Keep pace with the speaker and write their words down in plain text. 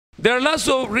There are lots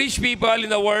of rich people in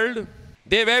the world.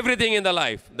 They have everything in the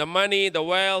life. The money, the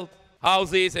wealth,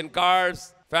 houses and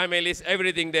cars, families,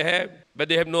 everything they have. But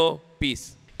they have no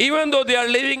peace. Even though they are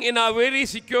living in a very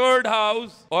secured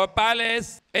house or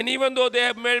palace, and even though they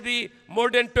have maybe more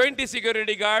than 20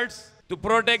 security guards to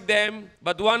protect them,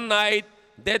 but one night,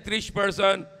 that rich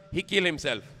person, he killed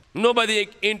himself. Nobody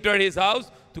entered his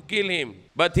house to kill him,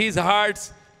 but his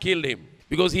hearts killed him.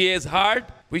 Because he has heart,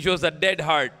 which was a dead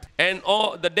heart. And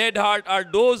all the dead heart are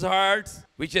those hearts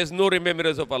which has no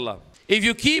remembrance of Allah. If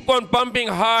you keep on pumping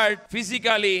heart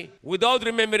physically without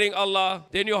remembering Allah,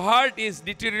 then your heart is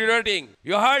deteriorating.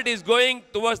 Your heart is going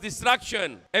towards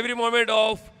destruction. Every moment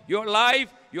of your life,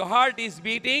 your heart is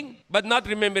beating, but not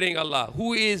remembering Allah.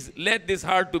 Who is let this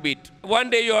heart to beat? One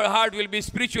day your heart will be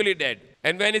spiritually dead.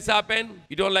 And when it's happened,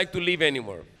 you don't like to live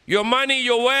anymore. Your money,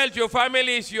 your wealth, your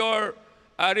families, your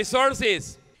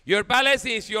resources, your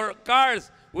palaces, your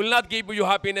cars will not give you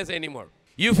happiness anymore.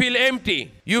 You feel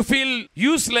empty. You feel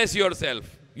useless yourself.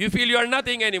 You feel you are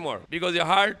nothing anymore because your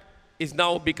heart is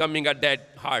now becoming a dead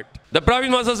heart. The Prophet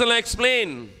Muhammad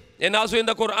explained, and also in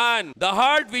the Quran, the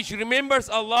heart which remembers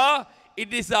Allah,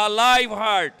 it is a alive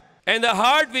heart. And the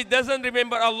heart which doesn't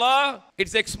remember Allah,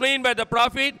 it's explained by the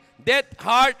Prophet, that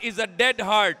heart is a dead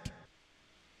heart.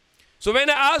 So when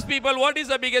I ask people what is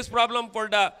the biggest problem for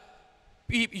the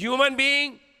human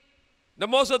being, the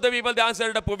most of the people, they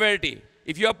answer the poverty.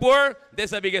 If you are poor,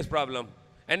 that's the biggest problem.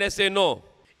 And I say no.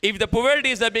 If the poverty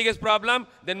is the biggest problem,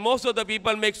 then most of the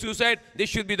people make suicide, they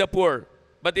should be the poor.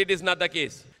 But it is not the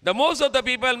case. The most of the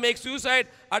people make suicide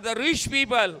are the rich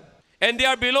people, and they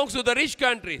are belongs to the rich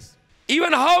countries.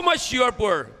 Even how much you are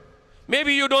poor,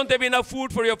 maybe you don't have enough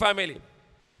food for your family.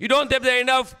 You don't have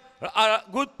enough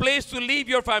good place to leave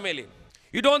your family.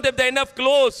 You don't have enough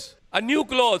clothes, new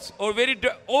clothes, or very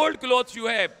old clothes you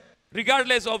have.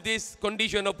 Regardless of this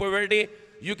condition of poverty,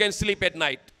 you can sleep at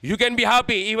night. You can be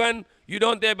happy even you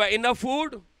don't have enough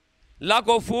food, lack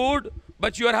of food,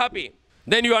 but you are happy.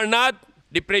 Then you are not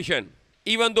depression.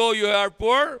 Even though you are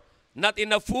poor, not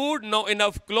enough food, no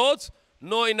enough clothes,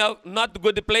 not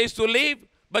good place to live,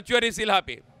 but you are still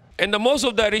happy. And the most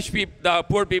of the rich people, the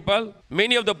poor people,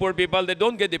 many of the poor people, they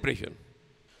don't get depression.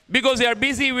 Because they are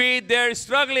busy with their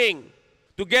struggling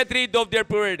to get rid of their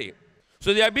poverty.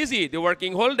 So they are busy, they're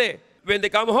working whole day. When they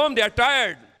come home, they are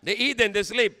tired. They eat and they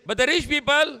sleep. But the rich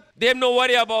people, they have no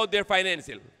worry about their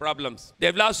financial problems. They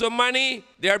have lots of money,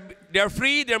 they are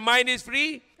free, their mind is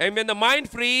free. And when the mind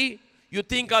free, you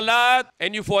think a lot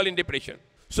and you fall in depression.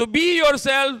 So be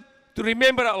yourself to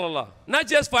remember Allah. Not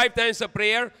just 5 times a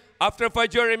prayer. After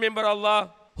Fajr, remember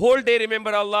Allah. Whole day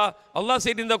remember Allah. Allah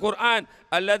said in the Quran,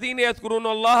 الَّذِينَ يَذْكُرُونَ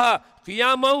اللَّهَ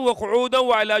قِيَامًا وَقُعُودًا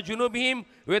وَعَلَى جُنُوبِهِمْ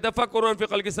وَيَتَفَكَّرُونَ فِي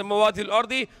خَلْقِ السَّمَاوَاتِ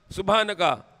وَالْأَرْضِ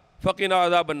سُبْحَانَكَ فَقِنَا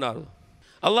عَذَابَ النَّارِ.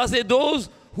 Allah said those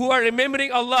who are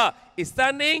remembering Allah is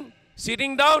standing,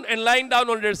 sitting down and lying down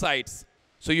on their sides.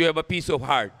 So you have a peace of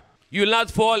heart. You will not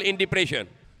fall in depression.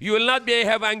 You will not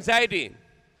have anxiety.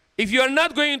 If you are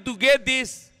not going to get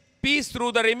this peace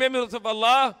through the remembrance of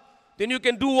Allah, then you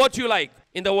can do what you like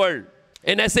in the world.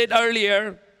 And I said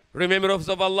earlier, remembrance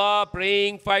of Allah,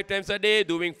 praying 5 times a day,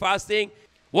 doing fasting.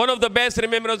 One of the best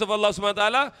remembrance of Allah subhanahu wa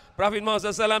ta'ala, Prophet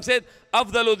Muhammad said,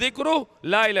 Afdalu dhikru,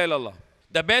 la ilaha illallah.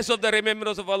 The best of the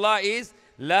remembrance of Allah is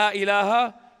La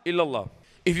ilaha illallah.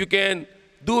 If you can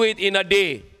do it in a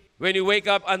day, when you wake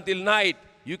up until night,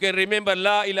 you can remember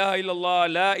La ilaha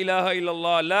illallah, La ilaha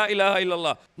illallah, La ilaha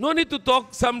illallah. No need to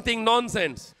talk something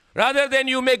nonsense. Rather than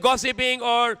you make gossiping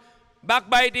or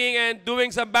backbiting and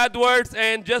doing some bad words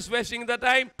and just wasting the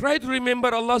time, try to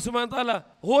remember Allah subhanahu wa ta'ala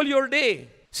whole your day.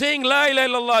 Saying La ilaha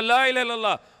illallah, La ilaha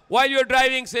illallah. While you're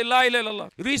driving, say La ilaha illallah.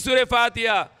 Read Surah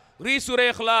Fatiha, read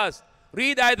Surah Ikhlas,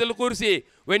 read Ayatul Kursi.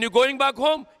 When you're going back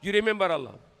home, you remember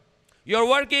Allah. You're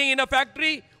working in a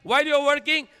factory, while you're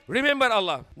working, remember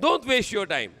Allah. Don't waste your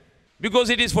time because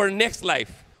it is for next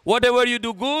life. Whatever you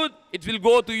do good, it will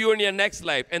go to you in your next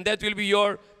life, and that will be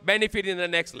your benefit in the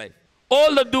next life.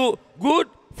 All that do good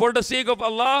for the sake of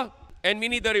Allah, and we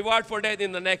need the reward for that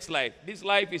in the next life. This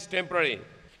life is temporary.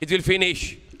 It will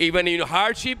finish. Even in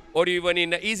hardship or even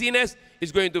in easiness,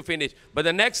 it's going to finish. But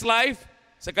the next life,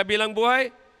 sa kabilang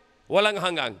buhay, walang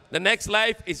hanggang. The next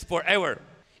life is forever.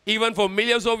 Even for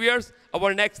millions of years,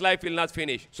 our next life will not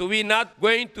finish. So we're not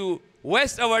going to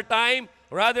waste our time,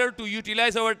 rather to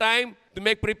utilize our time to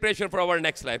make preparation for our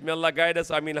next life. May Allah guide us.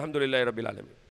 Ameen. Alhamdulillah Rabbil Alameen.